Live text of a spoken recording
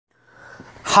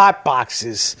hot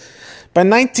boxes. By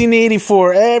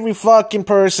 1984, every fucking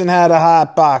person had a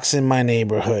hot box in my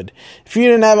neighborhood. If you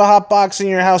didn't have a hot box in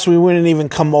your house, we wouldn't even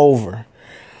come over.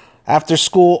 After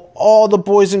school, all the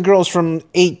boys and girls from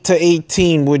 8 to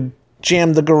 18 would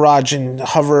jam the garage and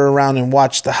hover around and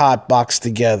watch the hot box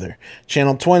together.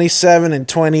 Channel 27 and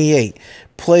 28,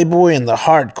 Playboy and the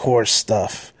hardcore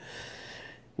stuff.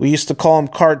 We used to call them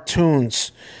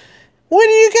cartoons. What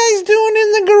are you guys doing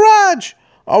in the garage?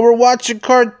 Oh, we're watching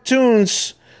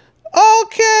cartoons.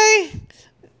 Okay.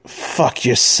 Fuck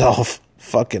yourself.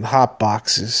 Fucking hot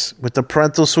boxes. With the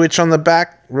parental switch on the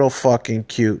back, real fucking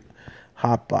cute.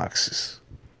 Hot boxes.